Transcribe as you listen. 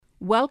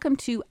Welcome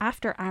to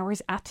After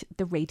Hours at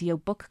the Radio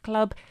Book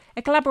Club,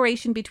 a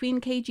collaboration between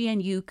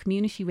KGNU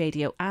Community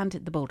Radio and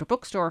the Boulder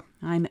Bookstore.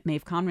 I'm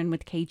Maeve Conran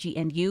with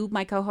KGNU.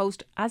 My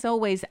co-host, as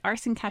always,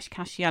 Arsen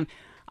Kashkashian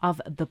of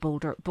the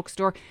Boulder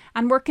Bookstore.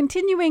 And we're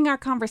continuing our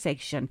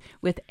conversation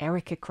with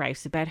Erica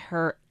Krause about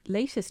her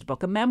latest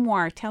book, a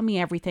memoir, Tell Me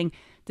Everything,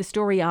 the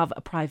story of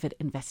a private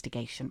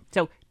investigation.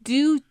 So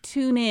do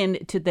tune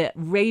in to the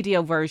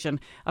radio version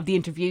of the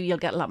interview. You'll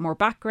get a lot more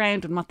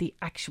background on what the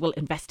actual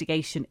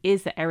investigation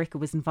is that Erica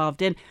was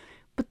involved in.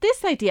 But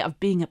this idea of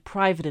being a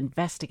private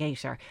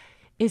investigator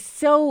is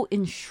so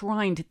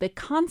enshrined. The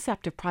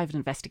concept of private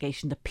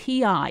investigation, the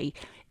PI,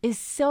 is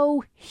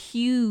so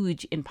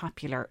huge in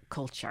popular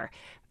culture.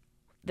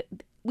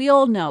 We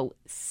all know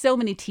so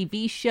many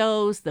TV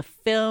shows, the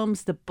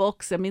films, the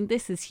books. I mean,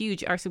 this is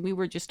huge. Arsen, we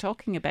were just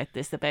talking about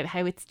this, about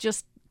how it's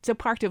just so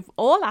part of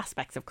all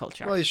aspects of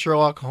culture. Well,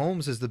 Sherlock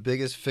Holmes is the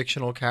biggest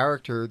fictional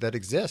character that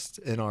exists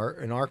in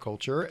our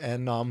culture,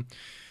 and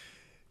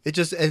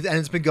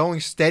it's been going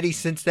steady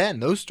since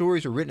then. Those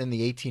stories were written in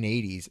the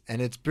 1880s,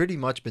 and it's pretty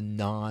much been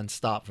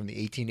nonstop from the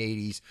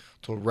 1880s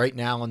till right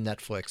now on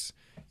Netflix.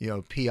 You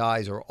know,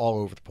 PIs are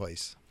all over the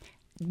place.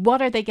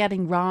 What are they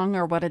getting wrong,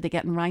 or what are they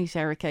getting right,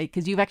 Erica?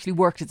 Because you've actually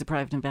worked as a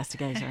private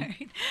investigator.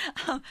 Right.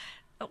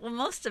 Well,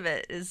 most of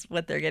it is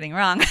what they're getting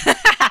wrong.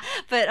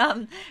 but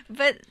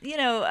you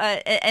know,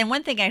 and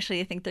one thing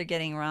actually I think they're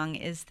getting wrong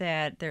is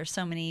that there are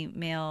so many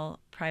male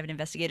private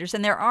investigators,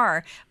 and there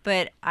are.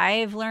 But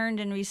I've learned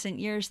in recent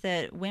years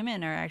that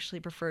women are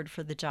actually preferred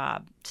for the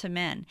job to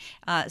men.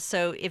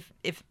 So if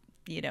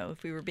you know,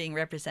 if we were being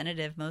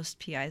representative, most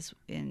PIs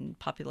in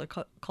popular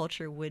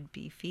culture would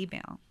be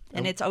female.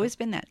 And it's always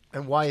been that.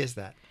 And why is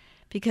that?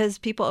 Because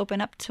people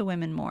open up to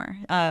women more.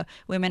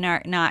 Women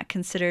are not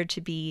considered to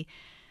be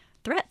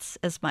threats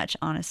as much,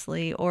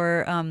 honestly,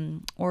 or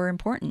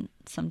important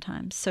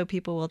sometimes. So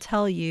people will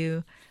tell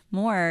you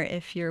more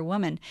if you're a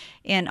woman.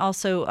 And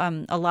also,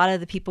 a lot of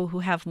the people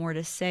who have more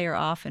to say are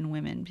often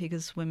women,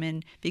 because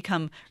women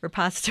become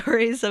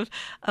repositories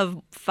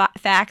of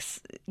facts,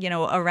 you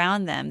know,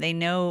 around them. They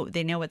know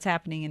what's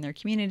happening in their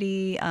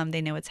community.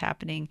 They know what's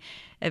happening,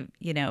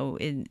 you know,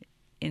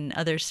 in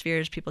other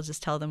spheres. People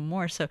just tell them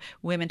more. So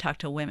women talk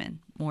to women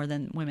more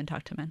than women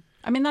talk to men.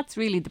 I mean, that's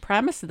really the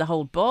premise of the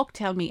whole book,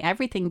 Tell Me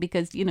Everything,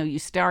 because, you know, you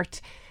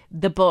start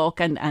the book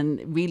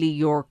and really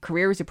your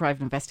career as a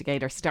private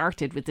investigator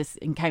started with this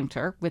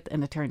encounter with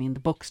an attorney in the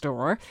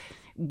bookstore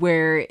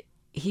where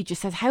he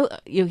just says, how,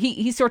 you know,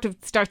 he sort of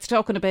starts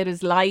talking about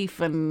his life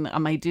and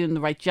am I doing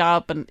the right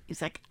job? And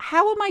he's like,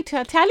 how am I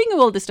telling you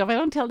all this stuff? I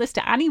don't tell this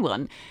to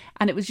anyone.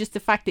 And it was just the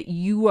fact that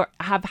you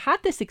have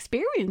had this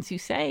experience, you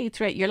say,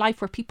 throughout your life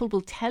where people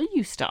will tell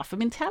you stuff. I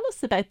mean, tell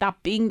us about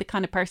that, being the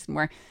kind of person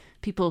where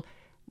people,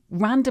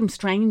 random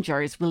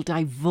strangers, will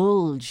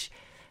divulge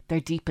their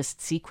deepest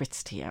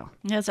secrets to you.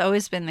 That's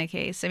always been the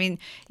case. I mean,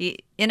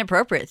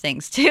 inappropriate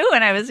things too.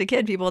 When I was a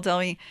kid, people tell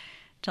me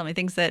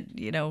things that,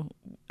 you know,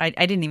 I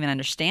didn't even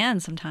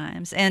understand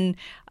sometimes. And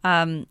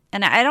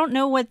I don't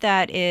know what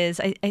that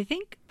is. I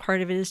think part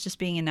of it is just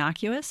being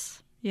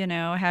innocuous, you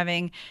know,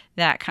 having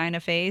that kind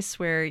of face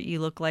where you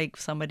look like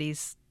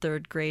somebody's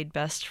third grade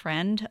best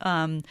friend,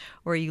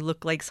 or you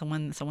look like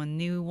someone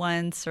knew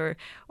once, or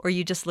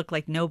you just look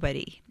like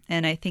nobody.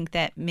 And I think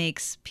that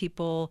makes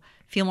people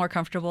feel more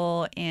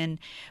comfortable.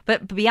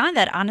 But beyond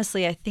that,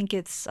 honestly, I think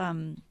it's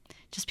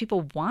just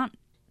people want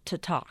to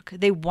talk.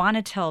 They want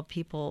to tell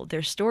people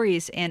their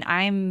stories, and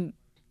I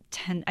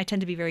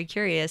tend to be very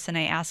curious, and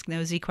I ask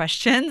nosy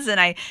questions, and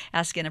I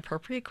ask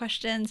inappropriate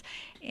questions,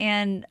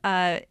 and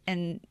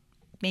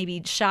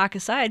maybe shock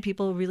aside,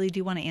 people really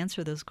do want to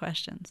answer those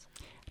questions.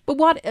 But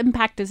what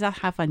impact does that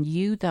have on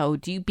you, though?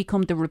 Do you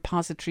become the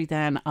repository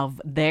then of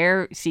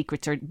their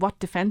secrets, or what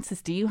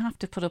defences do you have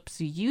to put up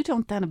so you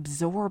don't then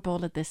absorb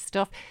all of this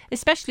stuff?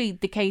 Especially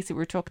the case that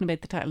we're talking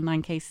about, the Title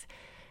IX case.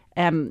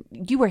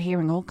 You were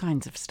hearing all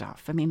kinds of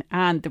stuff. I mean,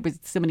 and there was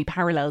so many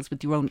parallels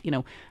with your own, you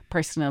know,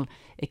 personal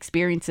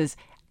experiences.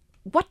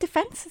 What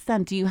defences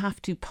then do you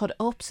have to put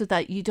up so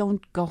that you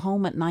don't go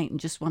home at night and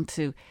just want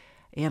to,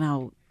 you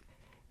know,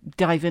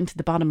 dive into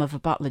the bottom of a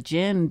bottle of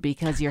gin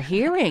because you're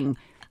hearing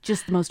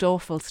just the most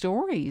awful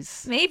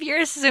stories? Maybe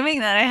you're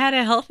assuming that I had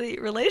a healthy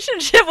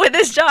relationship with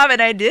this job,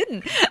 and I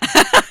didn't.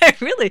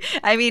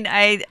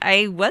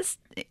 I was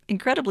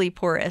incredibly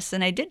porous,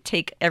 and I did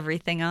take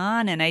everything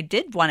on, and I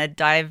did want to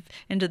dive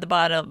into the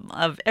bottom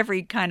of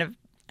every kind of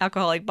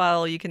alcoholic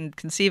bottle you can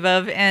conceive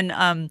of. And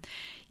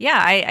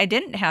I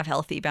didn't have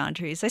healthy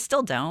boundaries. I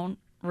still don't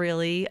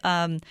really,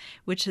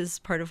 which is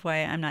part of why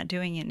I'm not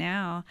doing it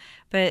now.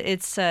 But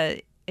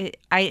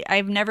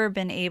I've never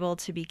been able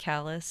to be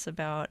callous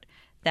about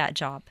that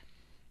job.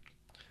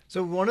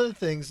 So one of the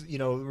things, you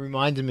know,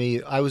 reminded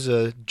me, I was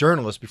a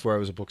journalist before I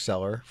was a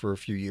bookseller for a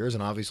few years,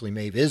 and obviously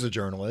Maeve is a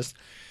journalist.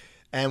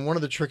 And one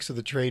of the tricks of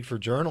the trade for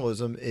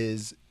journalism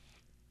is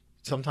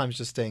sometimes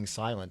just staying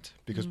silent,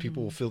 because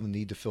people will feel the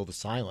need to fill the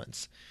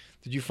silence.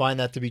 Did you find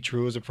that to be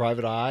true as a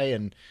private eye,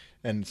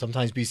 and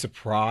sometimes be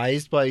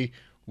surprised by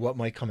what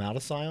might come out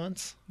of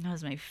silence? That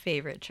was my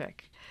favorite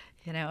trick.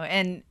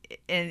 And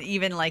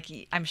even like,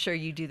 I'm sure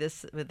you do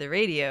this with the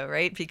radio,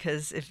 right?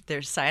 Because if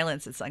there's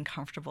silence, it's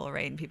uncomfortable,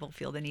 right? And people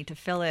feel the need to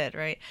fill it,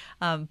 right?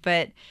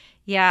 But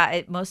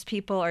yeah, most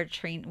people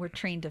we're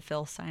trained to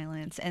fill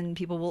silence, and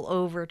people will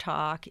over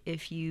talk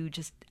if you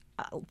just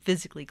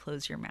physically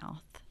close your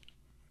mouth.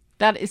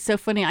 That is so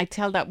funny. I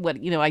tell that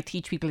when, I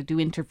teach people to do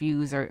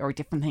interviews or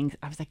different things.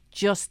 I was like,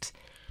 just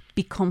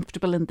be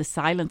comfortable in the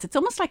silence. It's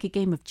almost like a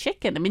game of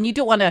chicken. I mean, you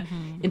don't want to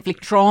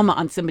inflict trauma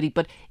on somebody,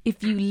 but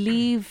if you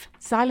leave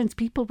silence,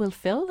 people will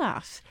fill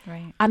that.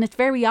 Right. And it's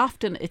very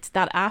often, it's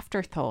that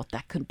afterthought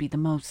that could be the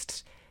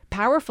most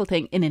powerful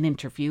thing in an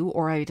interview,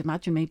 or I'd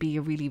imagine maybe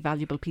a really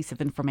valuable piece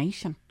of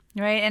information.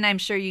 Right, and I'm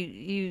sure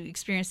you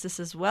experience this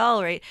as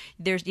well, right?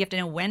 You have to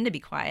know when to be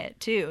quiet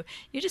too.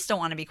 You just don't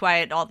want to be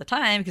quiet all the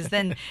time, because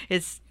then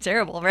it's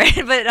terrible,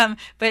 right?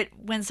 But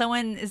when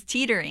someone is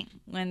teetering,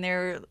 when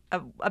they're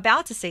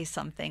about to say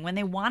something, when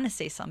they want to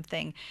say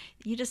something,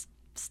 you just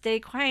stay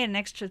quiet an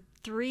extra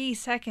 3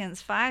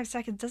 seconds, 5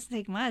 seconds, doesn't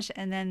take much,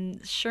 and then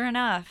sure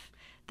enough,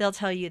 they'll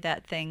tell you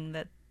that thing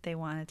that they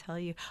want to tell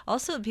you.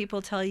 Also,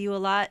 people tell you a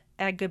lot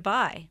at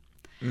goodbye.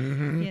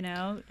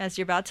 Mm-hmm. As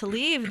you're about to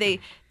leave,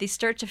 they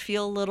start to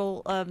feel a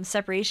little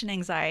separation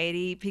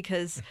anxiety,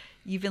 because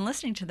you've been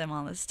listening to them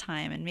all this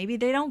time, and maybe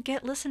they don't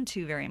get listened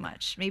to very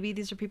much. Maybe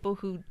these are people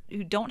who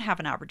don't have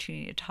an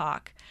opportunity to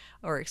talk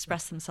or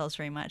express themselves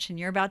very much, and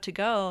you're about to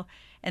go,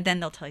 and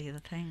then they'll tell you the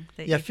thing.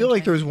 I feel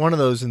like there was one of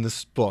those in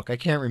this book. I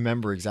can't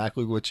remember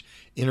exactly which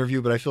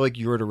interview, but I feel like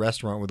you were at a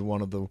restaurant with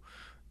one of the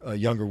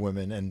younger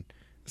women, and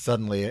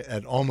suddenly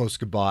at almost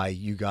goodbye,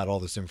 you got all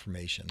this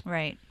information.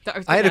 Right.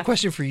 I had a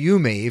question for you,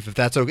 Maeve, if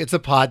that's okay. It's a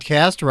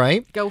podcast,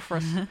 right? Go for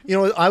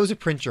it. I was a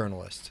print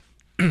journalist.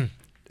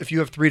 If you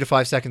have 3 to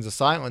 5 seconds of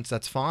silence,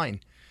 that's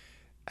fine.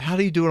 How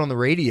do you do it on the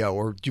radio?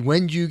 Or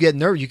when do you get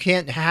nervous? You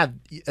can't have,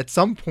 at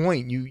some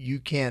point, you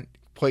can't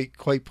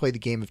quite play the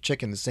game of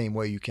chicken the same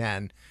way you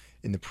can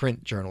in the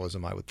print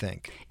journalism, I would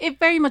think. It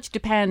very much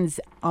depends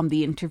on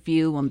the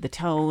interview, on the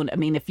tone. I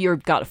mean, if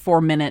you've got a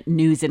 4-minute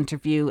news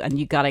interview and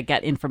you got to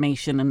get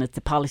information and it's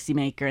a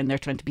policymaker and they're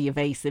trying to be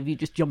evasive, you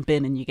just jump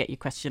in and you get your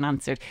question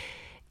answered.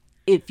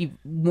 If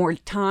you've more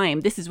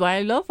time, this is why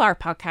I love our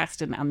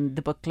podcast and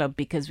the book club,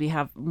 because we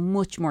have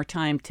much more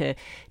time to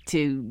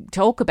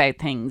talk about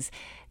things.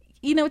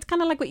 It's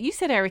kind of like what you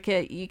said,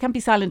 Erica. You can't be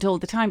silent all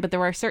the time, but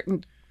there are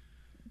certain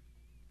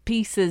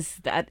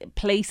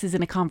places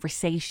in a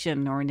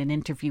conversation or in an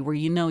interview where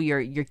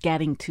you're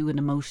getting to an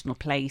emotional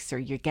place, or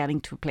you're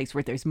getting to a place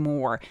where there's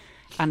more,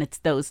 and it's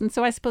those. And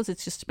so I suppose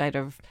it's just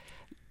about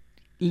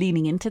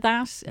leaning into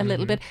that a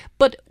little bit.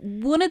 But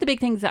one of the big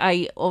things that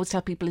I always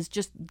tell people is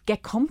just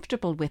get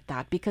comfortable with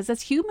that, because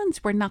as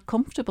humans we're not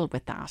comfortable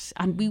with that,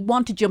 and we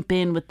want to jump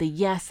in with the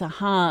yes,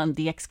 aha, and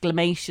the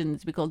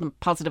exclamations. We call them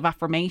positive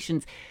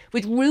affirmations,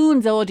 which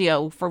ruins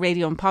audio for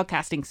radio and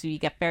podcasting. So you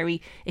get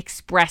very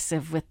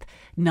expressive with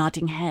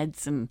nodding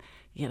heads and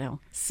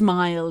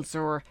smiles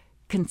or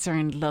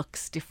concerned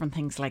looks, different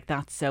things like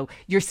that. So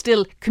you're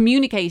still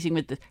communicating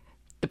with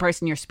the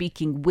person you're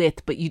speaking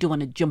with, but you don't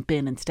want to jump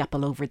in and step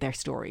all over their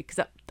story,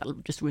 because that'll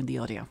just ruin the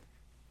audio.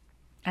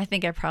 I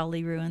think I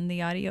probably ruined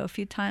the audio a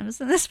few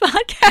times in this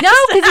podcast. No,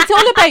 because it's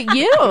all about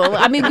you.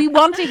 I mean, we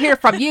want to hear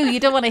from you. You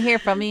don't want to hear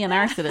from me and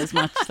Arset as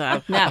much.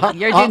 So, no,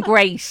 you're doing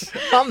great.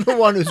 I'm the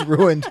one who's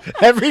ruined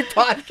every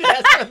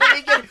podcast. I'm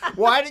thinking,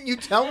 why didn't you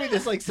tell me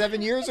this like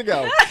 7 years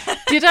ago?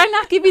 Did I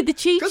not give you the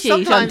cheat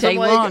sheet on day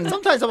one?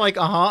 Sometimes I'm like,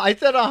 I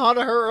said to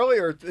her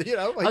earlier.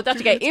 That's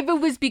okay. If it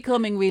was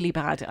becoming really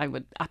bad, I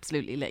would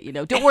absolutely let you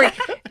know. Don't worry.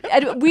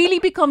 It really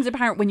becomes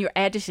apparent when you're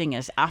editing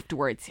it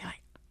afterwards. You're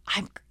like,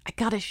 I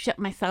gotta shut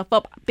myself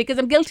up, because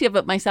I'm guilty of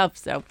it myself.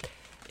 So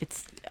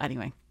it's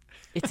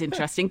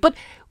interesting. But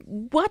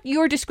what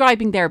you're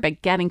describing there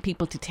about getting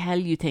people to tell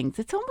you things,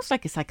 it's almost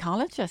like a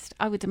psychologist.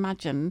 I would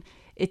imagine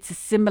it's a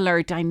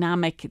similar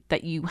dynamic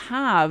that you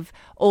have,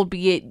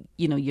 albeit,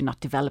 you're not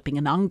developing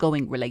an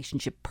ongoing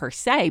relationship per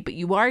se, but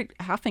you are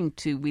having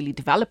to really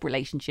develop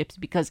relationships,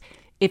 because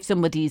if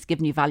somebody is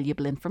giving you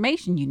valuable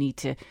information, you need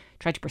to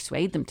try to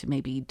persuade them to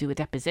maybe do a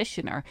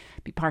deposition or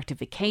be part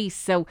of a case.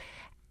 So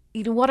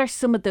what are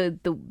some of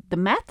the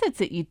methods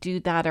that you do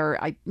that, or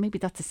maybe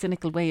that's a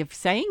cynical way of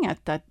saying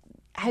it, that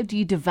how do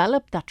you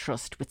develop that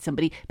trust with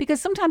somebody? Because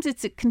sometimes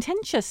it's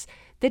contentious.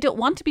 They don't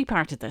want to be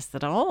part of this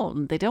at all,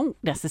 and they don't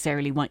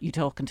necessarily want you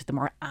talking to them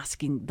or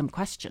asking them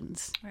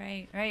questions.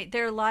 Right.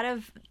 There are a lot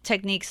of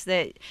techniques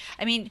that,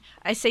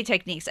 I say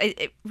techniques.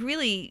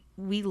 We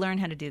learn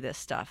how to do this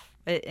stuff.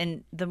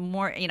 And the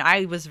more,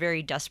 I was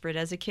very desperate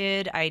as a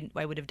kid. I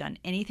would have done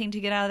anything to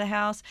get out of the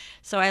house.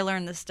 So I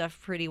learned this stuff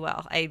pretty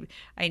well.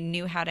 I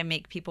knew how to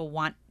make people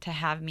want to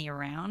have me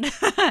around.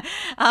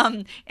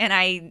 And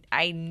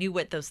I knew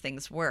what those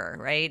things were,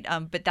 right?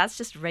 But that's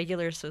just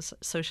regular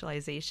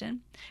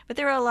socialization. But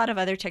there are a lot of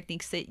other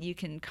techniques that you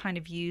can kind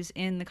of use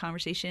in the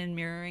conversation,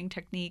 mirroring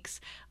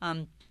techniques.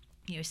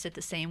 You sit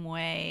the same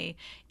way.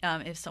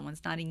 If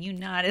someone's nodding, you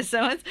nod. If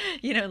someone's,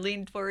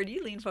 leaned forward,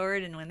 you lean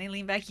forward. And when they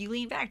lean back, you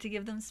lean back to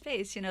give them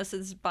space, So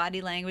there's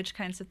body language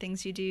kinds of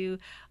things you do.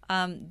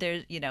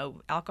 There's,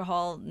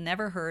 alcohol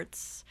never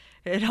hurts.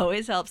 It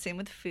always helps. Same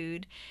with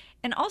food.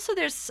 And also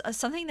there's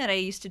something that I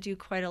used to do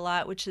quite a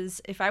lot, which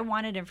is if I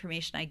wanted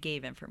information, I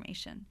gave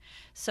information.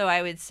 So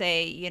I would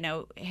say,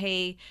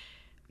 hey,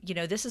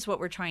 this is what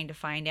we're trying to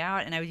find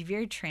out. And I would be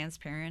very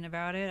transparent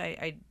about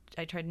it.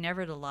 I tried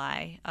never to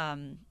lie.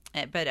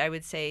 But I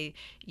would say,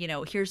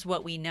 here's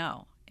what we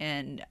know.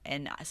 And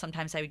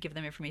sometimes I would give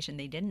them information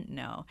they didn't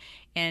know.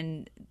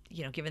 And,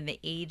 given the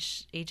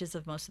ages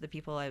of most of the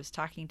people I was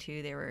talking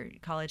to, they were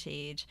college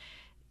age,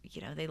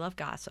 they love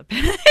gossip.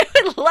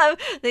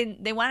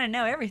 They want to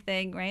know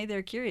everything, right?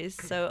 They're curious.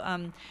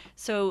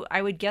 So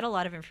I would get a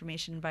lot of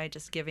information by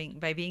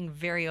being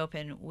very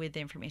open with the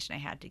information I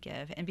had to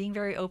give and being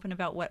very open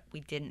about what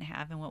we didn't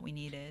have and what we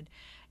needed.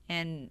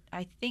 And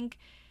I think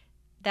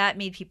that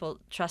made people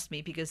trust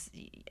me because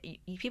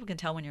people can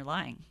tell when you're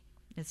lying.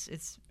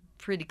 It's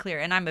pretty clear.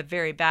 And I'm a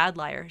very bad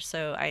liar,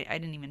 so I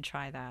didn't even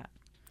try that.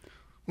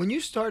 When you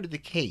started the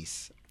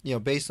case,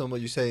 based on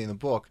what you say in the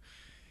book,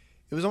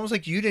 it was almost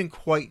like you didn't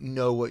quite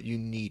know what you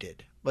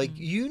needed. Like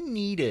you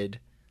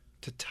needed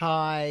to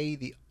tie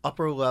the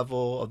upper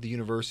level of the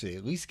university,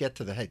 at least get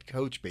to the head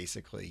coach,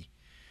 basically.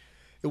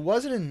 It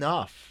wasn't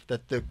enough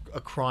that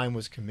a crime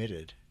was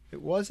committed.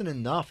 It wasn't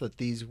enough that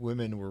these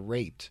women were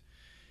raped.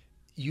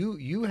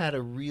 You had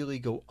to really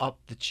go up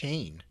the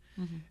chain.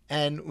 Mm-hmm.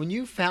 And when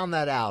you found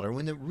that out, or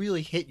when it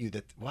really hit you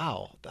that,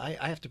 wow, I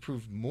have to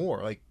prove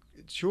more. Like,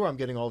 sure, I'm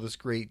getting all this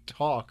great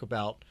talk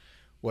about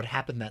what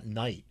happened that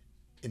night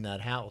in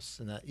that house,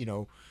 and that,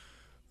 you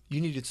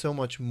needed so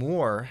much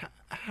more.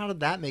 How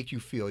did that make you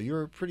feel? You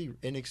were pretty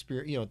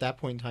inexperienced. At that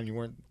point in time, you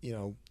weren't,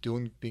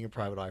 being a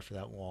private eye for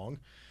that long.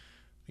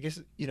 I guess,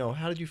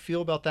 how did you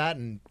feel about that?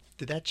 And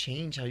did that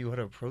change how you had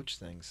to approach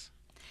things?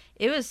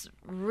 It was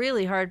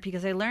really hard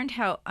because I learned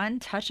how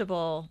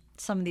untouchable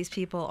some of these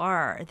people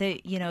are.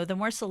 The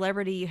more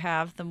celebrity you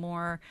have, the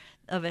more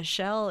of a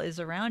shell is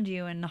around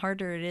you, and the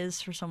harder it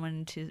is for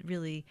someone to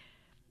really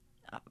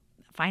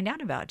find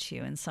out about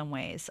you in some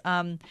ways.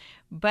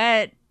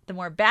 But the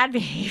more bad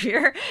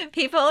behavior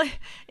people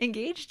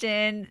engaged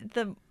in,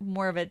 the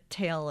more of a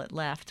tail it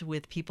left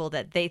with people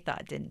that they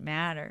thought didn't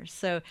matter.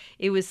 So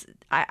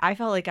I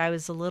felt like I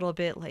was a little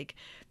bit like,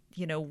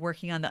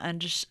 working on the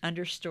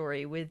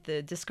understory with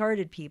the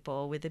discarded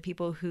people, with the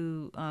people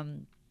who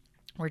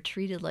were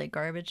treated like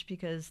garbage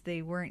because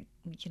they weren't,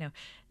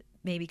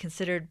 maybe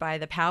considered by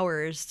the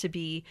powers to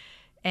be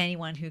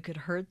anyone who could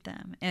hurt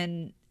them.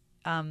 And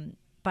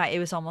but it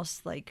was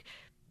almost like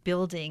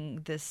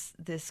building this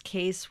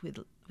case with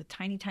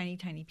tiny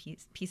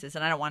pieces.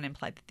 And I don't want to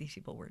imply that these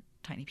people were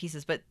tiny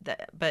pieces, but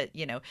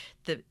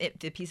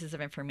the pieces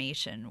of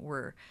information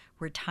were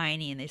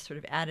tiny, and they sort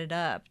of added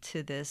up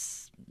to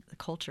this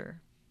culture.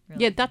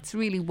 Really. Yeah, that's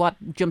really what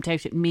jumped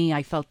out at me.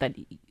 I felt that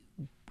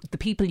the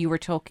people you were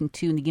talking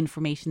to and the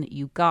information that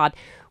you got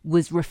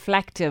was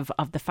reflective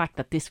of the fact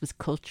that this was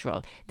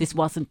cultural. This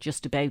wasn't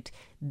just about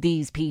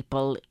these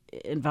people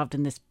involved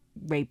in this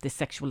rape, this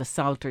sexual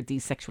assault, or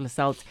these sexual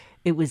assaults.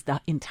 It was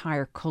the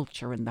entire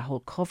culture and the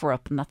whole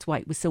cover-up, and that's why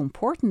it was so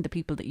important, the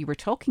people that you were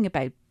talking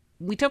about.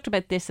 We talked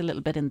about this a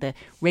little bit in the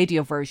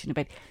radio version,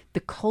 about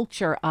the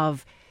culture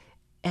of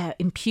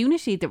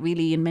impunity that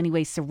really in many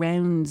ways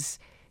surrounds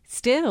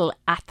still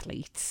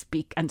athletes,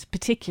 and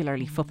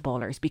particularly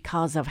footballers,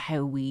 because of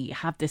how we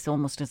have this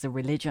almost as a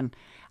religion,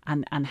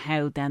 and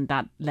how then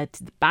that led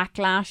to the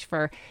backlash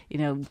for,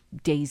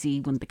 Daisy,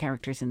 one of the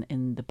characters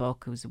in the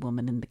book, who was a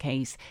woman in the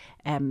case,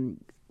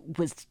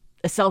 was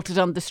assaulted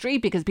on the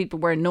street because people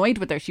were annoyed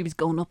with her. She was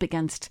going up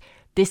against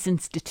this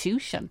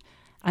institution.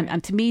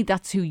 And to me,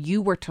 that's who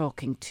you were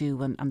talking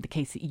to, and the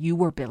case that you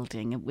were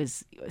building. It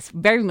was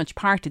very much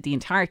part of the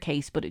entire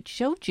case, but it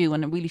showed you,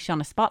 and it really shone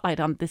a spotlight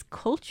on this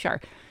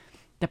culture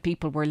that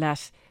people were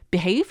let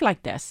behave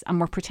like this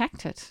and were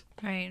protected.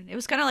 Right. It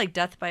was kind of like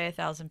death by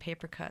 1,000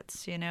 paper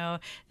cuts,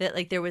 that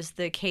like there was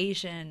the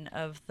occasion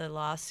of the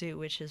lawsuit,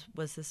 which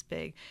was this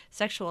big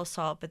sexual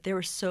assault, but there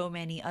were so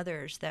many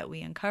others that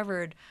we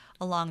uncovered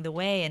along the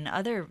way, and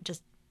other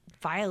just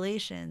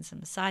violations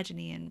and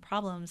misogyny and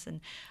problems and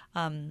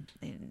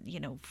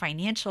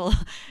financial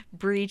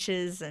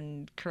breaches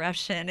and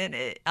corruption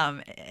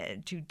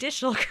and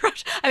judicial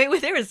corruption. I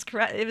mean,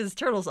 it was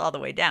turtles all the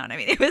way down. I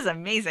mean, it was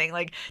amazing,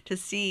 like, to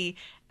see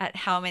at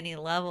how many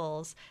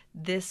levels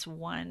this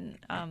one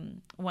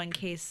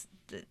case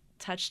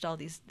touched all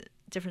these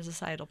different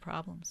societal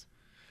problems.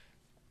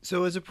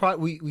 So as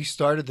we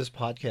started this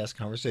podcast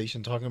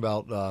conversation talking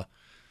about the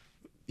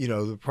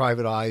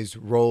private eye's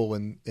role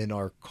in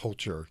our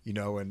culture,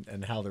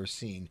 and how they're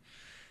seen.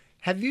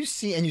 Have you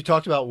seen, and you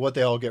talked about what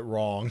they all get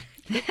wrong.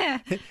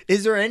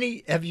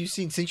 Have you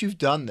seen, since you've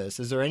done this,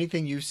 is there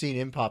anything you've seen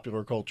in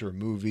popular culture,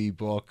 movie,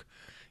 book,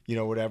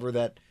 whatever,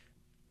 that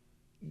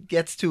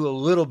gets to a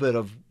little bit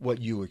of what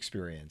you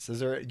experience?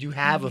 Do you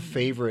have a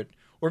favorite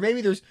Or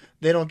maybe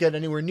they don't get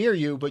anywhere near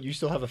you, but you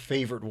still have a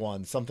favorite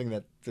one,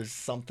 there's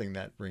something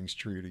that rings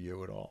true to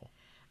you at all.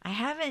 I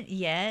haven't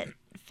yet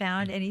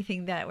found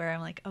anything that where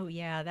I'm like, oh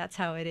yeah, that's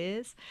how it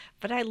is.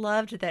 But I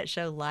loved that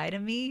show Lie to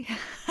Me,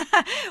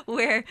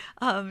 where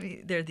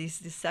there are these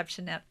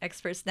deception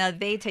experts. Now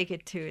they take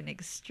it to an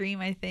extreme,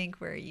 I think,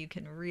 where you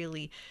can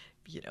really,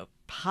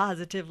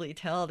 positively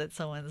tell that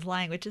someone's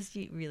lying, which is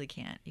you really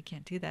can't. You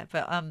can't do that.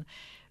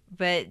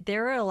 But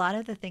there are a lot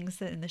of the things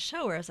that in the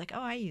show where I was like,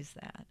 oh, I use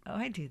that. Oh,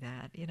 I do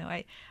that.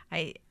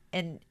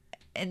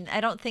 And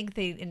I don't think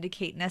they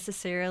indicate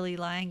necessarily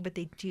lying, but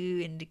they do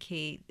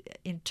indicate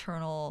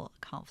internal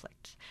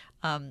conflict.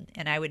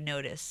 And I would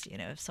notice,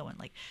 if someone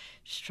like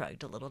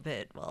shrugged a little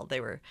bit while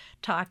they were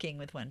talking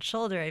with one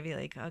shoulder, I'd be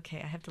like,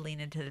 okay, I have to lean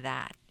into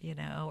that,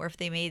 or if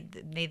they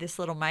made this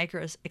little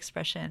micro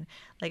expression,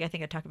 like I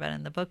think I talk about it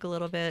in the book a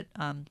little bit.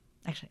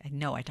 Actually, I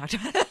know I talked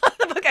about it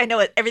in the book. I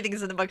know everything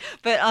is in the book,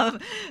 but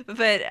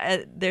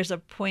there's a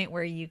point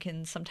where you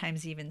can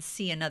sometimes even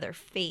see another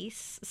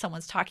face.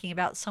 Someone's talking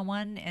about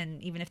someone,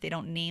 and even if they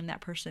don't name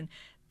that person,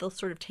 they'll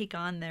sort of take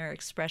on their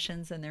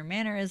expressions and their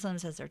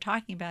mannerisms as they're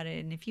talking about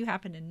it. And if you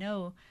happen to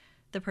know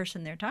the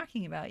person they're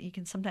talking about, you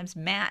can sometimes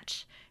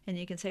match, and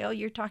you can say, "Oh,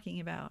 you're talking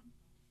about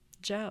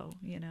Joe."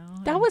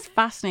 That was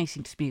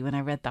fascinating to me when I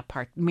read that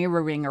part,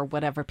 mirroring or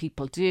whatever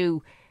people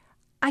do.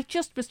 I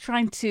just was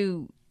trying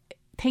to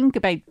think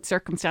about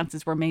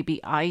circumstances where maybe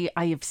I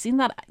have seen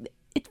that.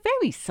 It's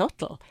very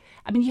subtle.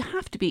 I mean, you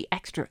have to be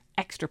extra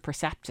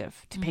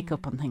perceptive to pick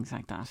up on things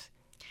like that.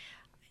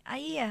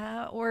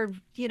 Yeah, or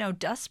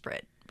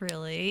desperate.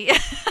 Really,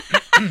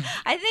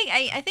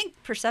 I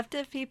think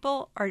perceptive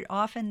people are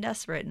often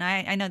desperate, and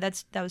I know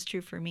that was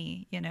true for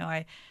me.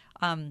 I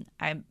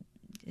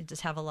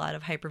just have a lot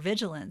of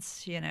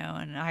hypervigilance,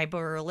 and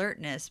hyper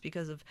alertness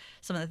because of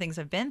some of the things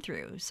I've been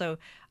through. So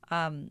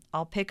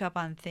I'll pick up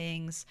on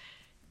things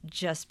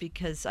just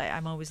because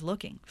I'm always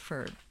looking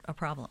for a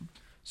problem.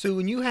 So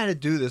when you had to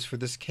do this for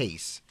this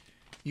case,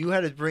 you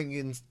had to bring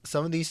in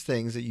some of these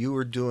things that you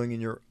were doing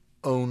in your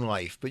own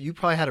life, but you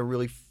probably had to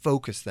really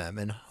focus them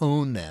and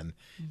hone them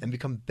and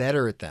become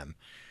better at them.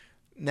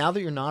 Now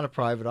that you're not a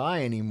private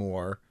eye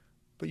anymore,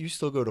 but you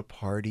still go to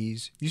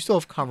parties, you still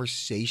have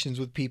conversations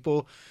with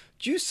people,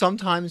 do you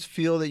sometimes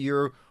feel that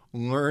you're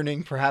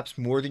learning perhaps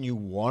more than you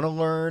want to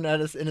learn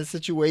in a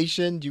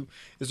situation?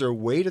 Is there a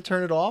way to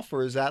turn it off,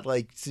 or is that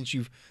like, since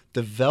you've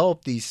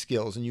developed these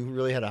skills and you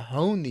really had to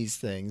hone these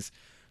things,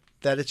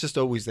 that it's just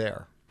always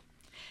there?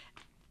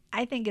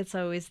 I think it's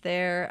always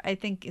there. I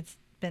think it's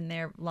been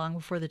there long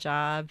before the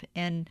job.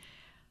 And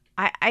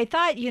I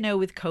thought,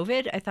 with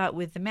COVID, I thought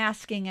with the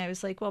masking, I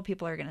was like, well,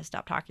 people are going to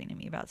stop talking to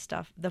me about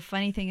stuff. The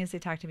funny thing is they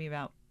talk to me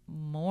about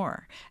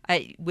more.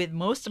 With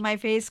most of my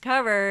face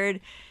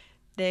covered,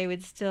 they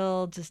would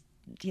still just,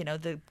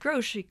 the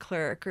grocery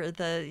clerk or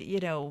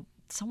the,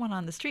 someone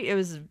on the street. It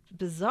was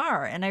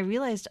bizarre. And I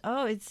realized,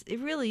 it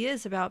really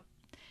is about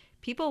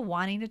people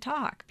wanting to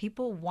talk.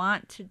 People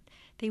want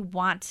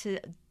to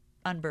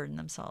unburden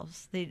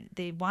themselves.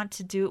 They want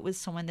to do it with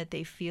someone that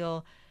they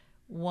feel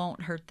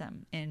won't hurt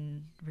them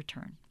in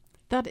return.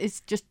 That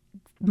is just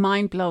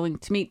mind-blowing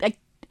to me. Like,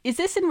 is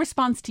this in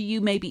response to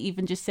you maybe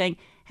even just saying,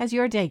 how's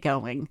your day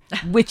going?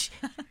 Which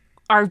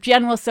our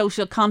general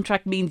social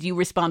contract means you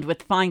respond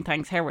with, fine,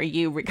 thanks, how are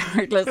you,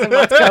 regardless of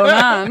what's going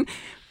on.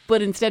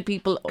 But instead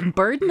people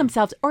burden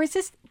themselves. Or is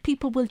this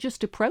people will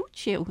just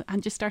approach you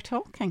and just start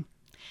talking?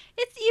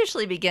 It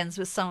usually begins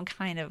with some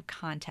kind of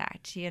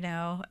contact,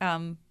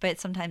 but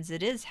sometimes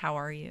it is, how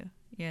are you,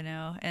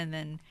 and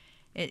then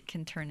it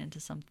can turn into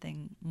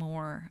something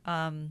more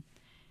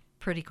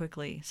pretty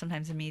quickly,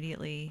 sometimes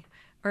immediately.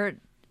 Or,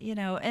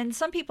 and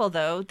some people,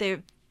 though,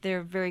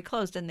 they're very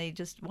closed and they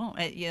just won't.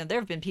 There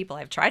have been people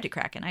I've tried to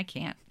crack and I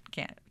can't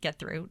get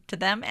through to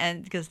them,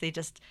 and because they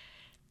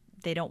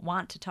don't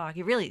want to talk.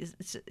 It really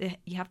is,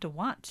 you have to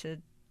want to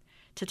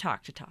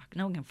talk.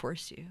 No one can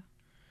force you.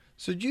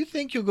 So do you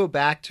think you'll go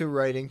back to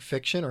writing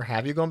fiction, or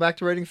have you gone back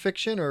to writing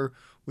fiction, or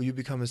will you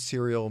become a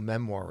serial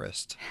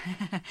memoirist?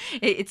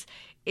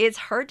 It's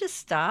hard to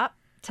stop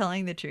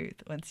telling the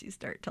truth once you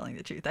start telling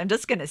the truth. I'm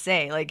just going to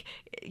say,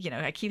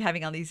 I keep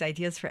having all these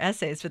ideas for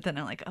essays, but then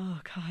I'm like,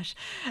 oh gosh,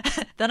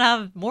 then I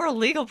have more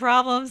legal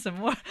problems and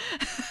more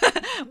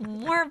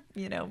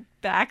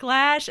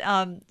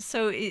backlash.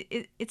 So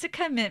it's a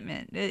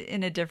commitment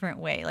in a different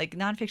way. Like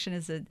nonfiction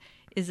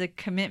is a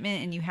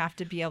commitment, and you have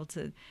to be able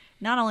to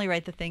not only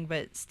write the thing,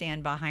 but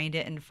stand behind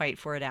it and fight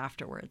for it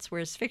afterwards.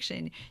 Whereas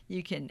fiction,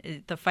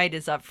 the fight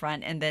is up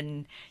front, and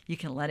then you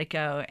can let it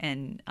go,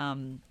 and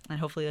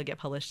hopefully it'll get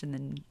published, and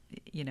then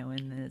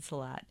and then it's a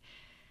lot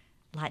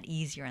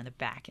easier on the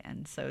back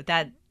end. So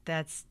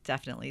that's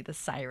definitely the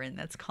siren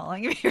that's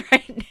calling me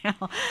right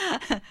now.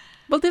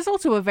 Well, there's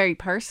also a very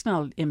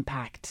personal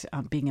impact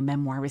on being a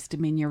memoirist. I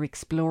mean, you're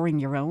exploring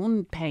your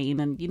own pain,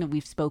 and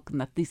we've spoken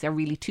that these are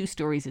really two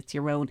stories. It's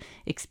your own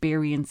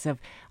experience of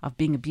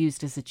being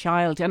abused as a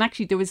child, and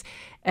actually there was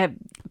a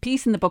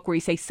piece in the book where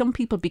you say some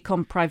people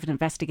become private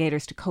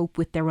investigators to cope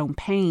with their own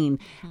pain,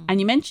 and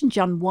you mentioned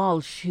John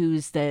Walsh,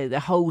 who's the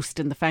host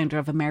and the founder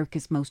of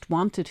America's Most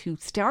Wanted, who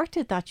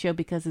started that show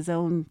because his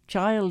own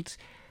child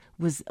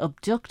was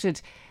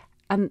abducted,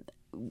 and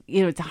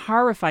it's a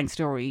horrifying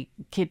story,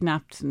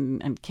 kidnapped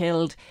and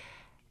killed.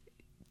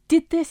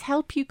 Did this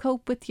help you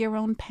cope with your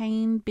own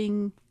pain,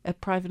 being a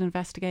private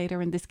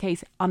investigator in this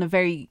case, on a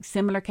very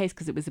similar case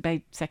because it was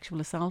about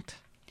sexual assault?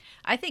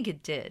 I think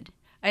it did.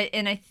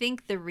 I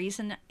think the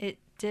reason it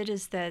did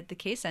is that the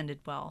case ended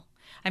well.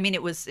 I mean,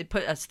 it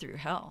put us through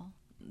hell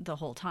the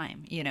whole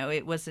time.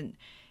 It wasn't,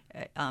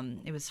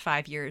 it was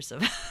 5 years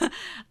of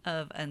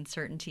of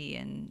uncertainty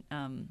and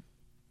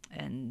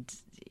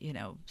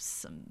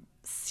some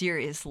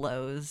serious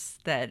lows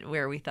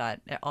where we thought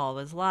all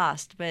was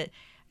lost. But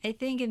I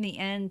think in the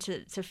end,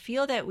 to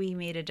feel that we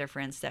made a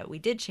difference, that we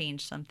did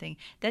change something,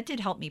 that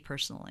did help me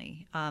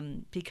personally,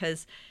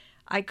 because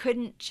I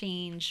couldn't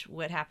change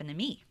what happened to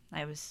me.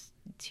 I was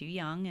too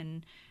young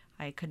and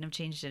I couldn't have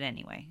changed it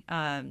anyway.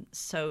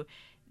 So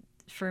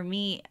for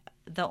me,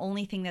 the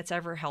only thing that's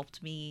ever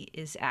helped me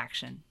is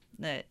action.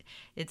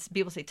 It's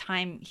people say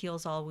time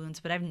heals all wounds,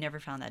 but I've never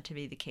found that to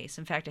be the case.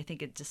 In fact, I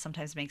think it just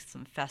sometimes makes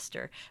them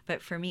fester.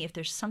 But for me, if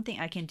there's something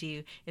I can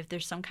do, if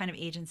there's some kind of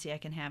agency I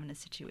can have in a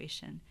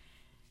situation,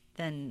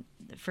 then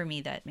for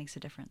me that makes a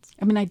difference.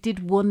 I mean, I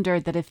did wonder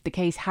that if the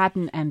case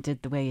hadn't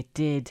ended the way it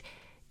did,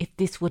 if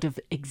this would have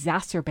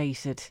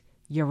exacerbated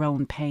your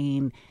own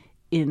pain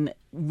in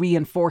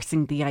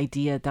reinforcing the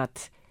idea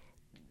that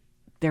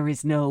there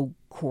is no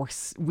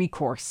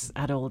recourse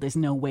at all. There's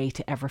no way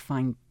to ever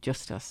find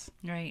justice.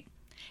 Right.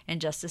 And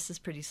justice is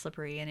pretty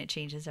slippery and it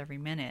changes every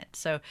minute.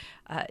 So,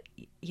 I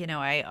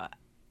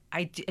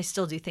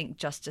still do think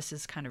justice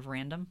is kind of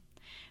random.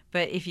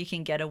 But if you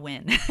can get a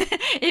win,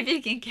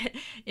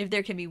 if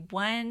there can be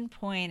one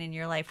point in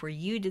your life where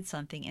you did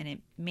something and it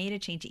made a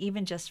change,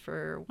 even just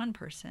for one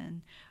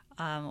person,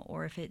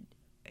 or if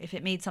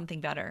it made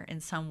something better in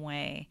some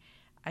way,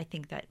 I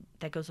think that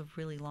goes a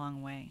really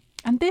long way.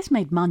 And this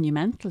made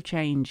monumental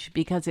change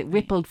because it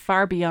rippled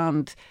far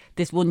beyond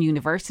this one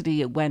university.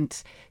 It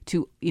went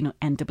to,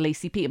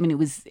 NAACP. I mean, it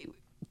was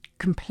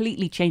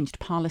completely changed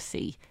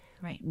policy,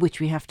 right, which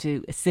we have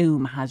to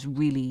assume has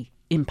really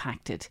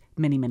impacted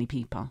many, many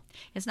people.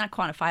 It's not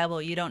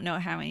quantifiable. You don't know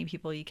how many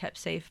people you kept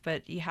safe,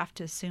 but you have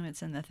to assume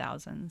it's in the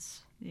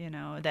thousands.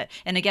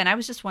 And again, I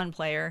was just one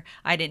player.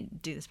 I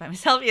didn't do this by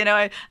myself.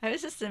 I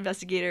was just an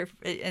investigator,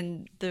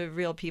 and the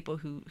real people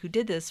who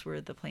did this were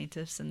the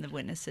plaintiffs and the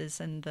witnesses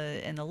and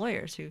the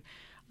lawyers who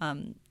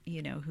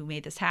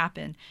made this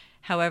happen.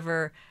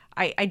 However,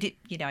 I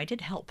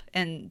did help,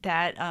 and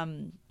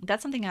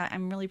that's something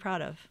I'm really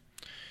proud of.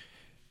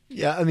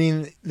 Yeah, I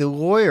mean, the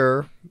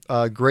lawyer,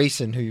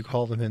 Grayson, who you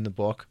call him in the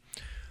book,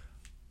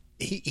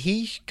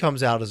 he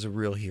comes out as a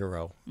real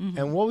hero. Mm-hmm.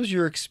 And what was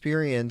your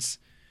experience,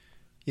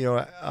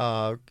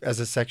 as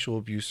a sexual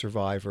abuse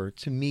survivor,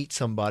 to meet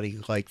somebody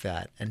like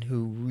that and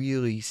who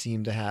really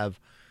seemed to have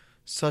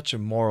such a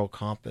moral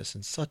compass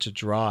and such a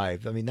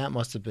drive? I mean, that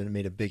must have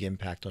made a big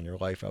impact on your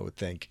life, I would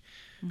think.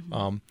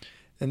 Mm-hmm.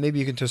 And maybe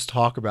you can just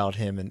talk about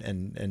him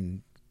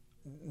and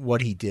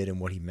what he did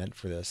and what he meant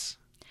for this.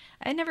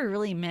 I never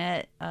really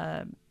met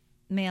a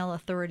male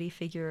authority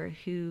figure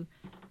who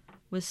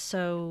was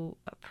so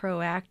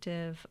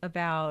proactive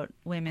about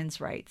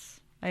women's rights.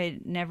 I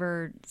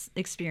never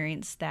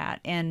experienced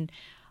that. And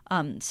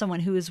someone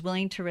who is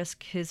willing to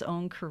risk his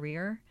own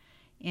career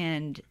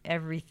and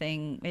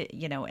everything,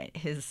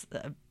 his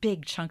a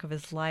big chunk of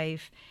his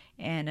life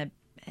and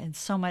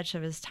so much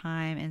of his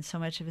time and so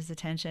much of his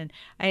attention.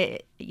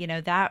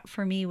 That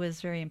for me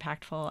was very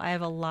impactful. I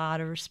have a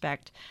lot of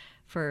respect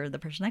for the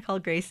person I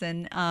called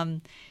Grayson.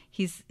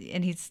 He's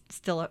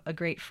still a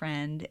great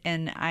friend,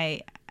 and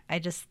I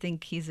just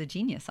think he's a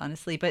genius,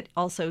 honestly. But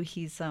also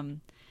he's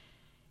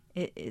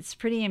it's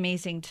pretty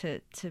amazing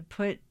to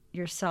put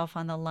yourself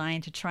on the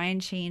line to try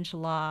and change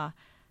law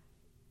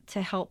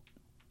to help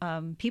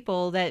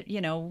people that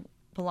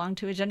belong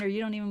to a gender you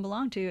don't even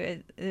belong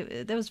to.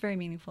 That was very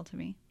meaningful to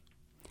me.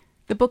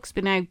 The book's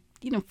been out,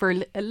 for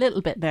a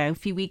little bit now, a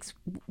few weeks.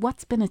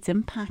 What's been its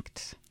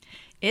impact?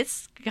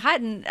 It's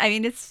been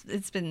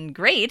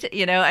great.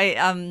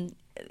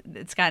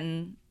 It's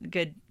gotten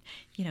good,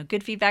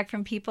 good feedback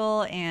from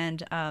people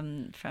and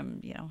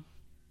from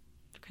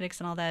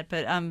critics and all that.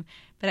 But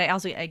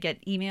I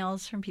get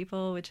emails from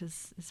people, which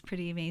is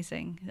pretty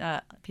amazing.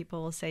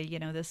 People will say,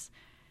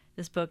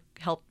 this book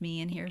helped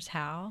me, and here's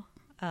how.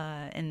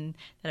 And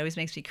that always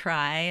makes me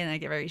cry, and I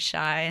get very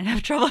shy and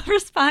have trouble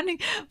responding.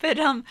 But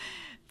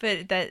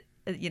that.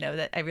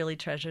 That I really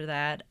treasure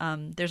that.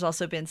 There's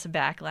also been some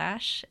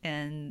backlash,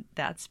 and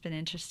that's been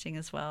interesting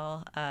as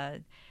well.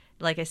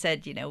 like I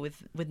said,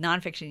 with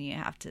nonfiction,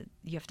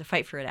 you have to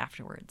fight for it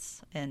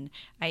afterwards. And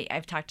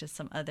I've talked to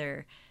some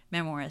other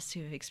memoirists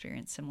who have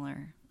experienced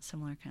similar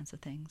kinds of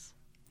things.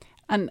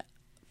 And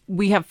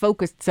we have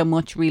focused so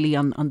much really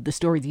on the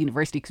story of the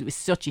university because it was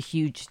such a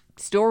huge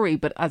story.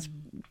 But as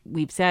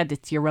we've said,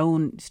 it's your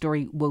own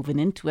story woven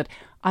into it.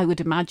 I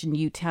would imagine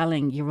you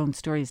telling your own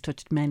story has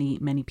touched many,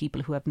 many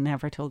people who have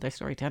never told their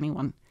story to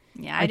anyone.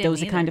 Yeah, I didn't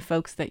those either. The kind of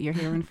folks that you're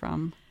hearing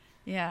from?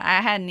 Yeah,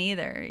 I hadn't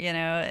either,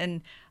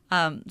 and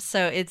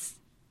so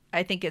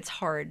I think it's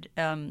hard.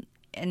 And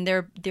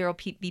there will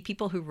be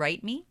people who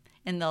write me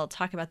and they'll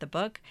talk about the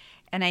book,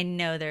 and I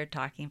know they're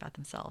talking about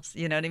themselves.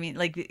 You know what I mean?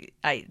 Like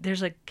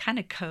there's a kind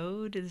of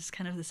code, there's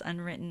kind of this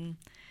unwritten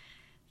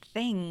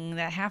thing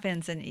that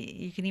happens, and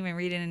you can even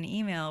read in an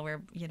email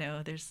where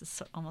there's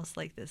this, almost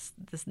like this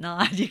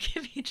nod you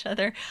give each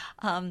other,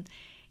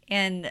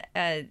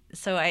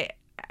 so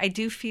I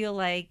do feel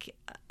like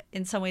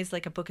in some ways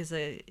like a book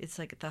it's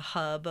like the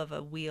hub of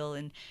a wheel,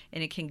 and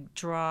it can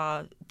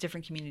draw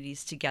different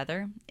communities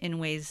together in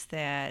ways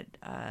that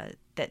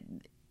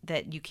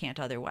you can't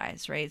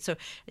otherwise, right? So,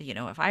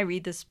 if I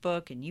read this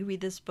book and you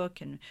read this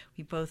book and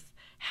we both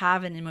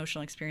have an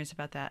emotional experience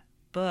about that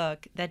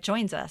book, that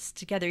joins us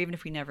together even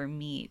if we never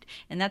meet.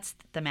 And that's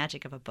the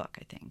magic of a book,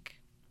 I think.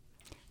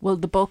 Well,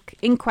 the book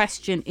in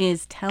question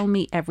is Tell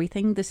Me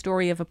Everything, the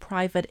story of a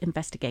private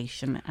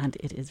investigation, and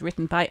it is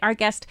written by our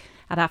guest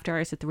at After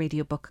Hours at the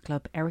Radio Book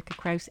Club, Erica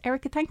Krause.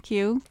 Erica, thank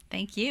you.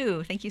 Thank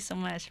you. Thank you so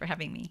much for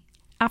having me.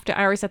 After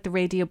Hours at the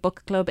Radio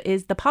Book Club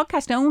is the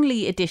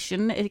podcast-only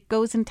edition. It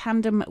goes in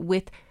tandem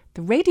with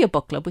the Radio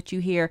Book Club, which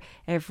you hear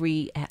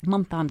every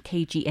month on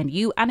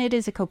KGNU, and it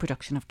is a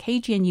co-production of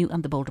KGNU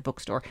and the Boulder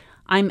Bookstore.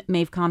 I'm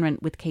Maeve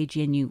Conran with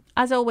KGNU.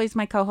 As always,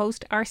 my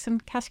co-host,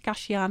 Arsen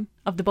Kashkashian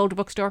of the Boulder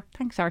Bookstore.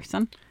 Thanks,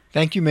 Arsen.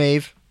 Thank you,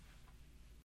 Maeve.